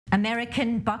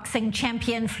American boxing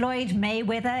champion Floyd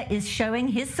Mayweather is showing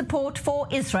his support for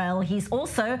Israel. He's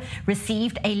also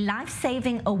received a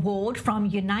life-saving award from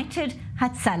United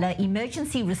Hatzalah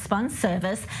Emergency Response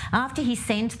Service after he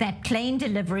sent that plane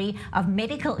delivery of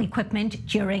medical equipment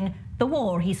during the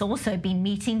war. He's also been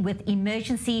meeting with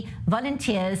emergency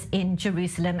volunteers in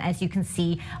Jerusalem, as you can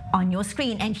see on your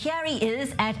screen. And here he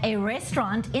is at a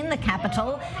restaurant in the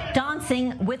capital,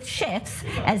 dancing with chefs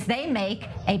as they make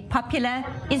a popular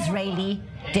Israeli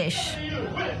dish.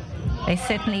 They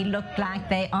certainly look like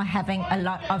they are having a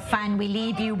lot of fun. We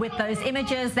leave you with those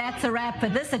images. That's a wrap for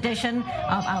this edition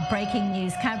of our breaking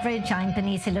news coverage. I'm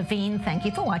Benita Levine. Thank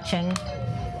you for watching.